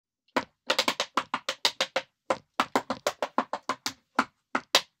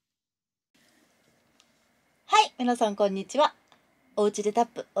皆さんこんにちは。おうちでタッ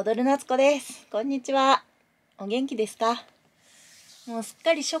プ踊るなつこです。こんにちは。お元気ですか？もうすっ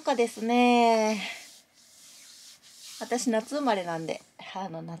かり初夏ですね。私夏生まれなんで、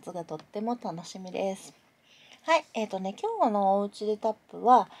夏がとっても楽しみです。はい、今日のおうちでタップ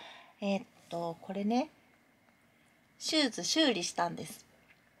はこれね、シューズ修理したんです。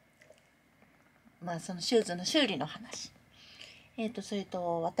そのシューズの修理の話。それ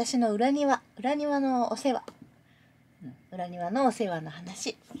と私の裏庭のお世話。裏庭のお世話の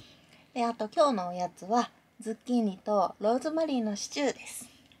話。で、あと今日のおやつはズッキーニとローズマリーのシチューです。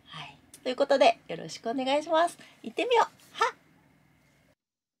はい。ということでよろしくお願いします。行ってみよう。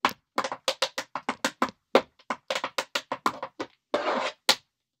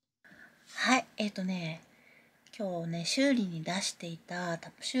はい。今日ね、修理に出していたタ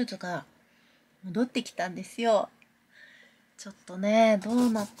ップシューズが戻ってきたんですよ。ちょっとね、ど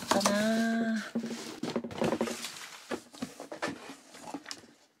うなったかな。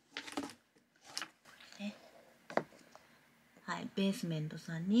はい、ベースメント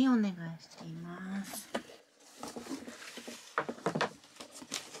さんにお願いしています。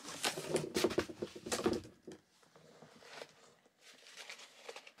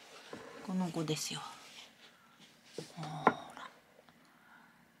この子ですよ。ほら、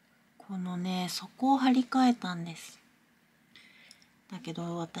このね、底を張り替えたんです。だけ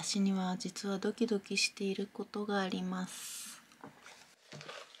ど私には実はドキドキしていることがあります。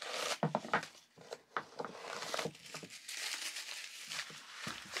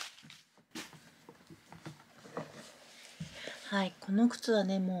はい、この靴は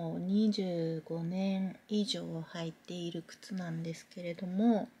ね、もう25年以上履いている靴なんですけれど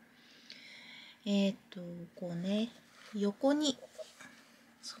も、こうね、横に、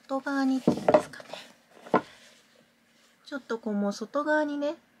外側にっていうんですかね。ちょっとこうもう外側に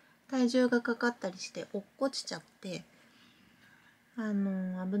ね、体重がかかったりして落っこちちゃって、危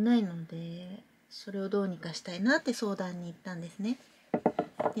ないので、それをどうにかしたいなって相談に行ったんですね。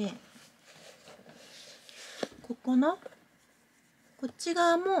で、こっち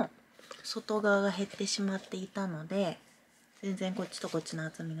側も外側が減ってしまっていたので、全然こっちとこっちの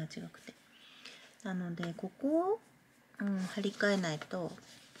厚みが違くて。なので、ここを、張り替えないと、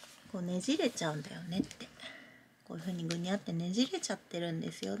こうねじれちゃうんだよねって。こういう風にぐにゃってねじれちゃってるん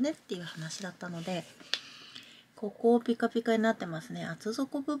ですよねっていう話だったので、ここピカピカになってますね。厚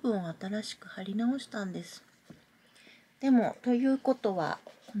底部分を新しく貼り直したんです。でも、ということは、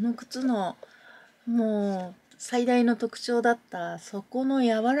この靴のもう最大の特徴だった底の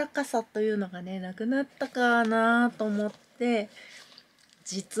柔らかさというのがね、なくなったかなと思って、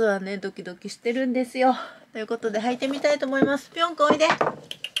実はね、ドキドキしてるんですよ。ということで履いてみたいと思います。ぴょんくんおいで。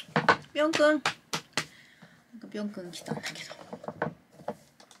ぴょんくん。なんかぴょんくん来たんだけど。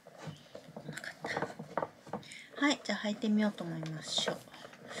来なかった。はい、じゃあ履いてみようと思いましょう。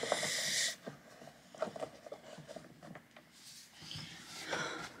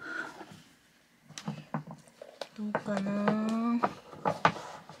どうかな。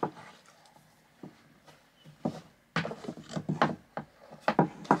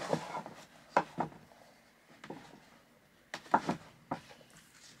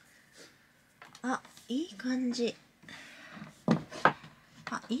あ、いい感じ。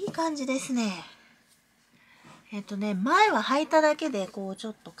いい感じですね。前は履いただけで、こう、ちょ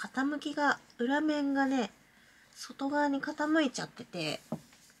っと傾きが、裏面がね、外側に傾いちゃってて、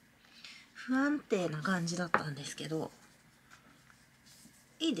不安定な感じだったんですけど、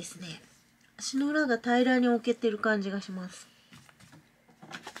いいですね。足の裏が平らに置けてる感じがします。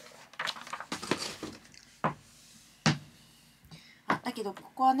だけど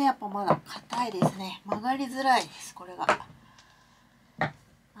ここはね、やっぱまだ硬いですね。曲がりづらいです、これが。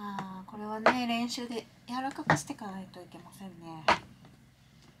これはね、練習で柔らかくしていかないといけませんね。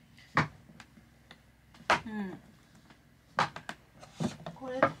こ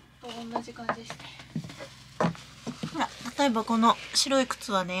れと同じ感じですね。ほら、例えばこの白い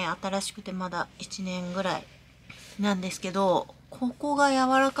靴はね、新しくてまだ1年ぐらいなんですけど、ここが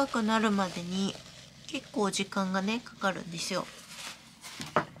柔らかくなるまでに結構時間がね、かかるんですよ。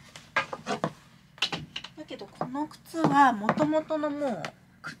だけどこの靴はもともとのもう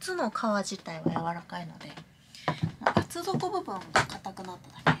靴の皮自体は柔らかいので、厚底部分が硬くなっ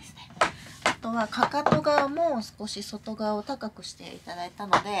ただけですね。あとはかかと側も少し外側を高くしていただいた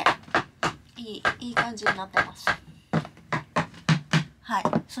ので、いい感じになってます。はい。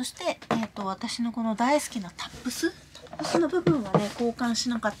そして、私のこの大好きなタップスの部分はね、交換し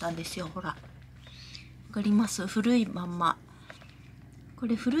なかったんですよ。ほら。わかります？古いまんま。こ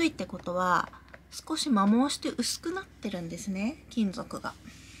れ古いってことは、少し摩耗して薄くなってるんですね。金属が。は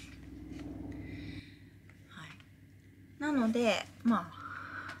い。なのでま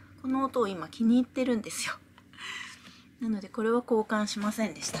あこの音を今気に入ってるんですよ。なのでこれは交換しませ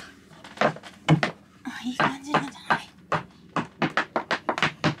んでした。あ、いい感じなんじゃない？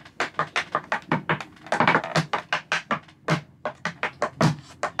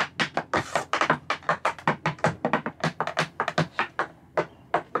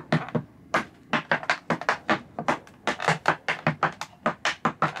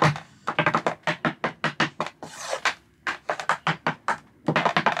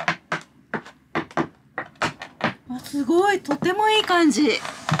すごい、とてもいい感じ。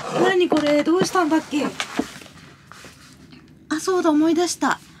何これ、どうしたんだっけ？あ、そうだ、思い出し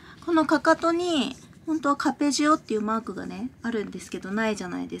た。このかかとに本当はカペジオっていうマークがねあるんですけどないじゃ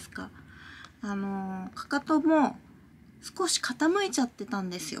ないですか。かかとも少し傾いちゃってたん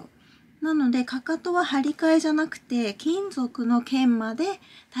ですよ。なのでかかとは張り替えじゃなくて金属の剣まで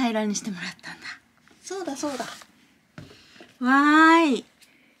平らにしてもらったんだ。そうだそうだ。わーい。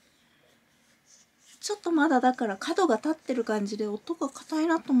ちょっとまだだから角が立ってる感じで音が硬い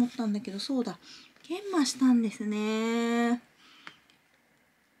なと思ったんだけど、そうだ、研磨したんですね。ね、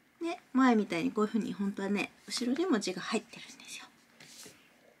前みたいにこういう風に本当はね後ろでも字が入ってるんですよ。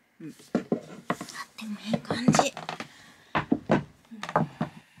うん、あ、でもいい感じ。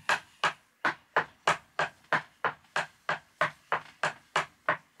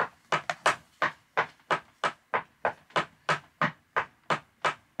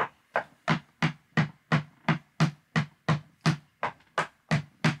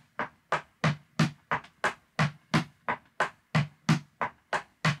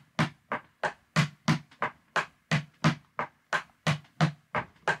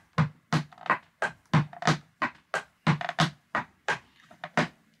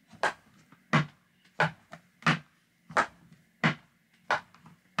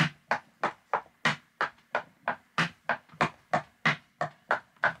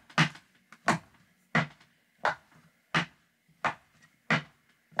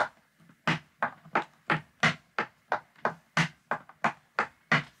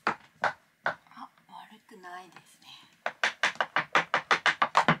ないですね。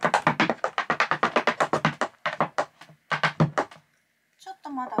ちょっと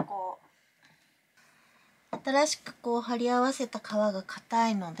まだこう新しくこう貼り合わせた皮が硬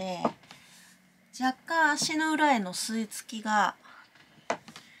いので若干足の裏への吸い付きが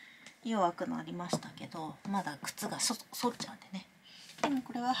弱くなりましたけど、まだ靴が反っちゃうんでね。でも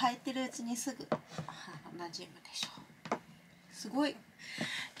これは履いてるうちにすぐ馴染むでしょう。すごい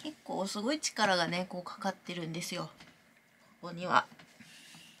結構すごい力がねこうかかってるんですよ、ここには。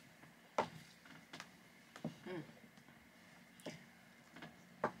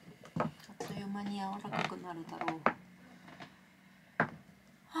あっという間に柔らかくなるだろう。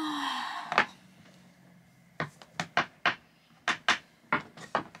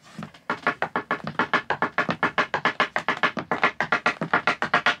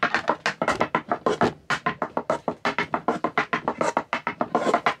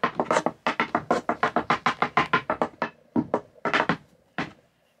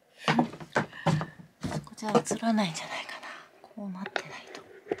じゃあ映らないんじゃないかな。こうなってないと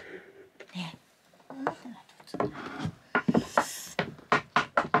ね。こうなってないと映らない。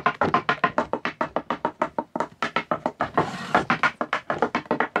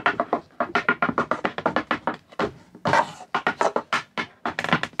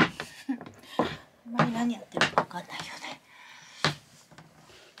あんまり何やってるか分かんないよね。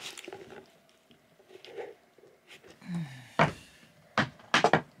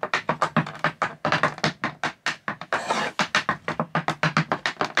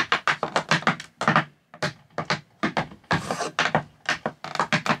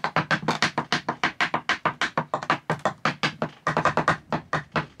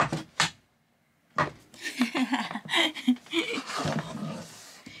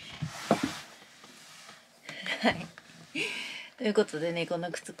はい、ということでね、こ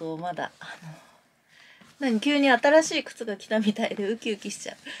の靴こうまだ急に新しい靴が来たみたいでウキウキしち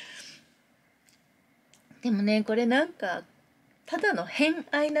ゃう。でもねこれなんかただの偏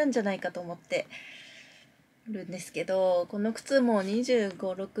愛なんじゃないかと思ってるんですけど、この靴も25、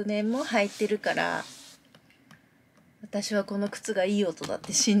6年も履いてるから私はこの靴がいい音だっ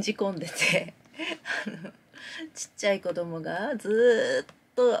て信じ込んでてちっちゃい子供がずっ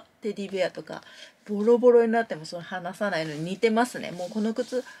とテディベアとかボロボロになってもそれ離さないのに似てますね。もうこの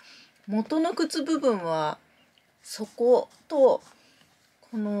靴元の靴部分は底と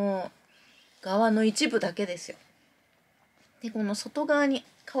この側の一部だけですよ。でこの外側に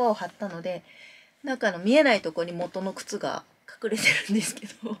皮を貼ったので中の見えないところに元の靴が隠れてるんですけ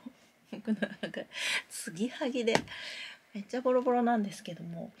どなんか継ぎはぎでめっちゃボロボロなんですけど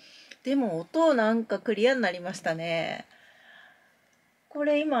も、でも音なんかクリアになりましたね。こ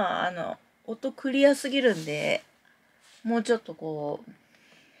れ今音クリアすぎるんで、もうちょっとこ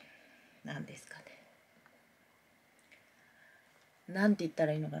うなんですかね、なんて言った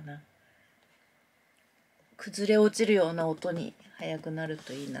らいいのかな、崩れ落ちるような音に早くなる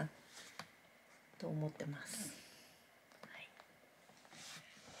といいなと思ってます。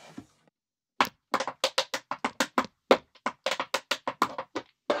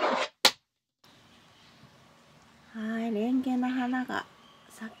はい、レンゲの花が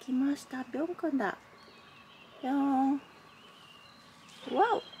咲きました。ぴょんくんだ。ぴょん。わ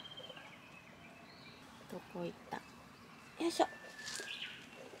お。どこ行った。よいしょ。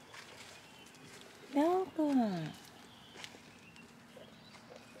ぴょんくん。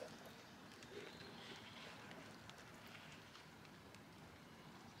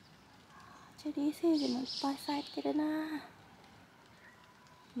チェリーセージもいっぱい咲いてるな。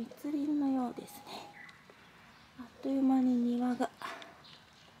密林のようですね。あっという間に庭が。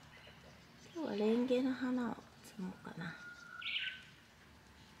今日はレンゲの花を摘もうかな。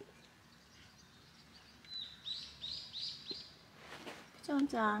ぴちょん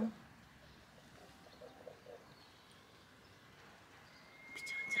ちゃん。ぴ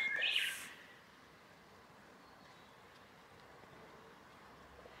ちょんちゃんです。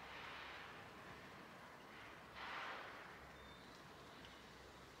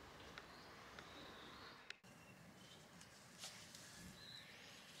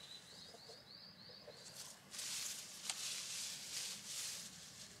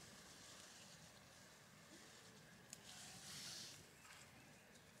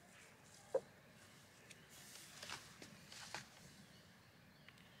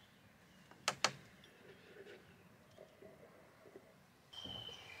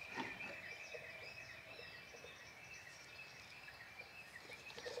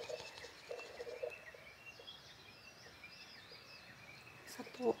砂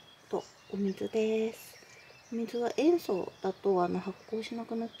糖とお水です。お水は塩素だと発酵しな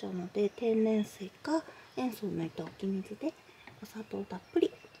くなっちゃうので、天然水か塩素を抜いた置き水でお砂糖たっぷり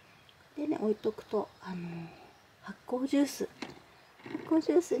でね、置いとくと発酵ジュ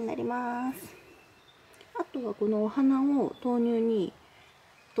ースになります。あとはこのお花を豆乳に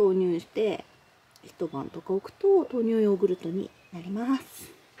投入して一晩とか置くと豆乳ヨーグルトになりま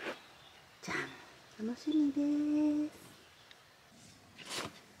す。じゃん、楽しみです。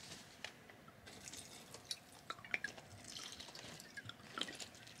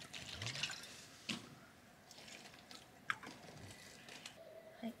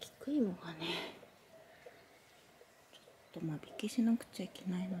はい、菊芋がね、ちょっと間引きしなくちゃいけ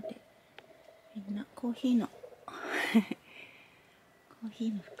ないので、みんなコーヒーのコーヒ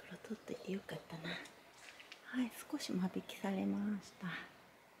ーの袋取っといてよかったな。はい、少し間引きされました。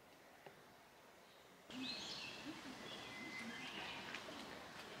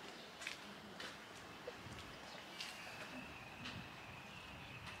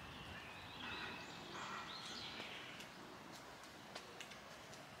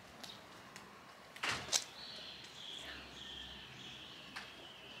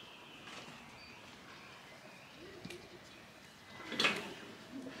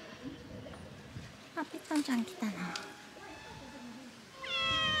あ、ぺったんちゃん来たな。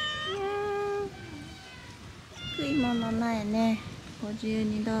低いものないね。ご自由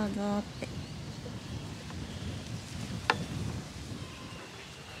にどうぞって。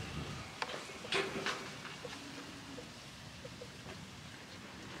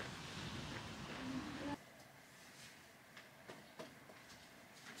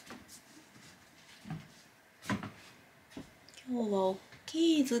今日は大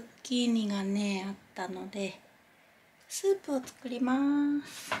きいズッキーニがねあったのでスープを作りま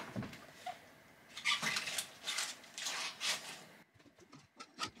す。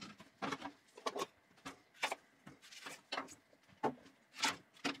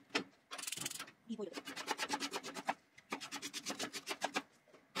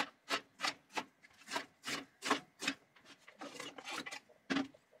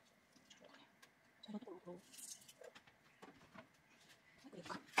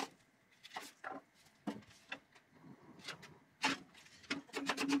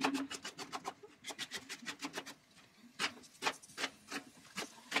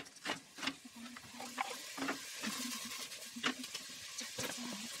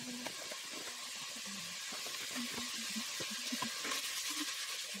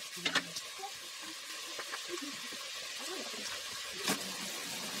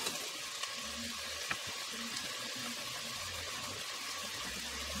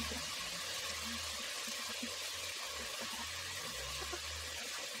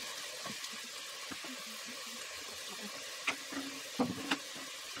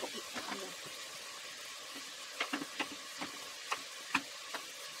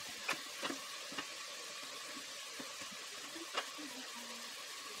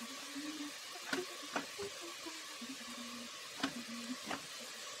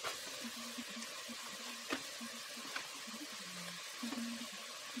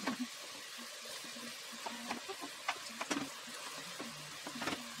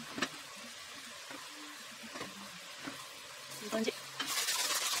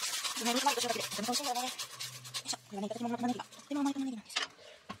ローズマリーと塩だけでめちゃめちゃ美味しいんだよね。よいしょ。これはね、いただき物の玉ねぎがとっても甘い玉ねぎなんですよ。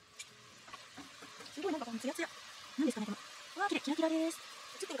すごいなんかツヤツヤ。なんですかねこの。うわー、綺麗、キラキラです。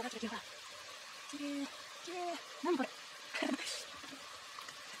映ってるかな、キラキラが。綺麗、綺麗。何これ。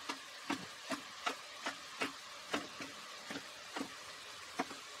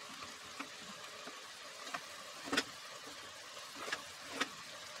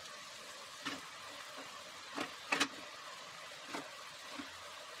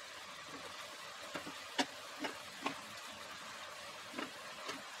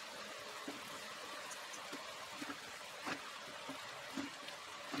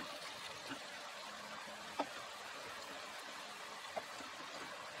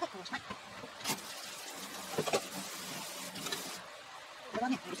おしまい。これは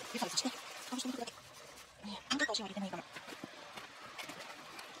ね、ゆさゆさして、倒してみてくだけ。もうちょっとお塩入れてもいいかも。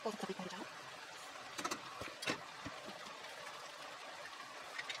こう、たっぷり入れちゃう。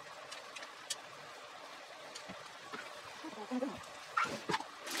このぐらい。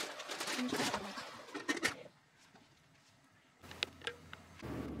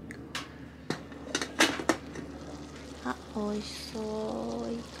あ、美味しそ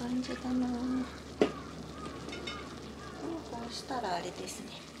う。いい感じだな。こうしたらあれです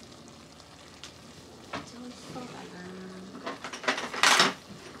ね。めっちゃ美味しそうだな。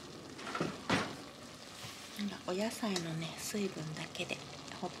なんだ、お野菜のね、水分だけで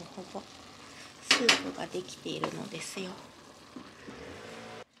ほぼほぼスープができているのですよ。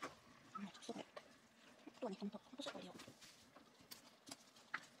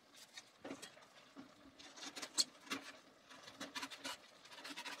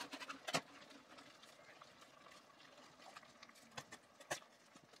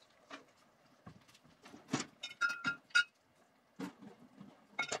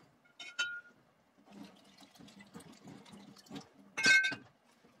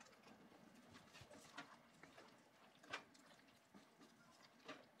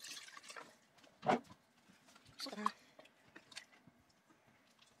そうだな。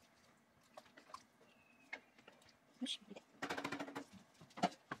よし、これで。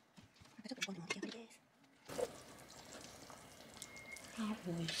ちょっと煮込んでも出来上がりです。あ、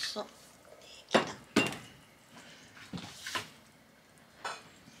美味しそう。できた。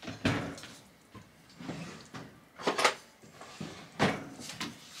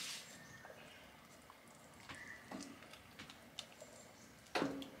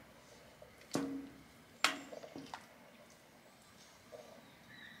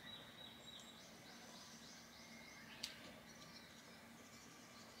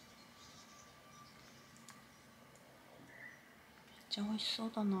めっちゃ美味しそ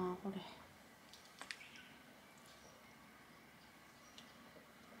うだなこれ。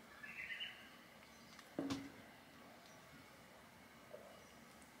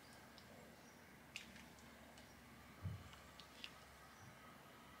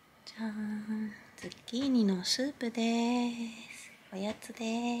じゃーん、ズッキーニのスープです。おやつ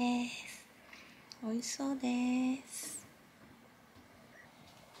です。美味しそうです。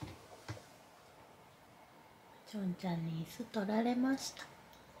ちょんちゃんに椅子取られました。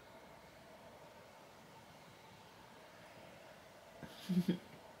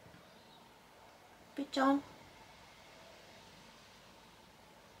ぺちゃん。か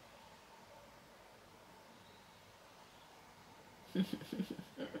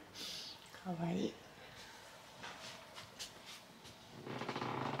わいい。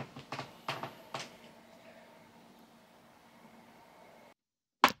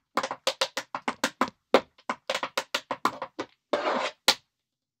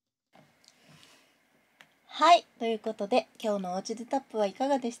はい、ということで今日のおうちでタップはいか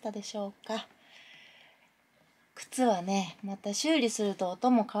がでしたでしょうか。靴はね、また修理すると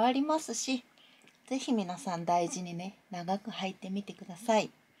音も変わりますし、ぜひ皆さん大事にね、長く履いてみてください。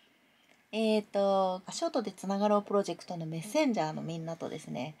ショートでつながろうプロジェクトのメッセンジャーのみんなとです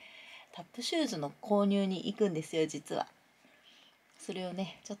ね、タップシューズの購入に行くんですよ、実は。それを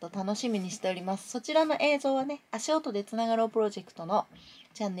ね、ちょっと楽しみにしております。そちらの映像はね、足音でつながろうプロジェクトの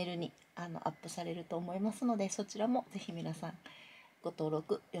チャンネルにアップされると思いますので、そちらもぜひ皆さんご登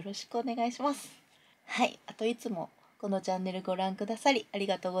録よろしくお願いします。はい、あといつもこのチャンネルご覧くださりあり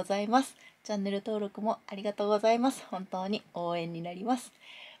がとうございます。チャンネル登録もありがとうございます。本当に応援になります。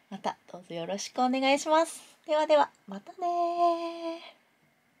またどうぞよろしくお願いします。ではでは、またねー。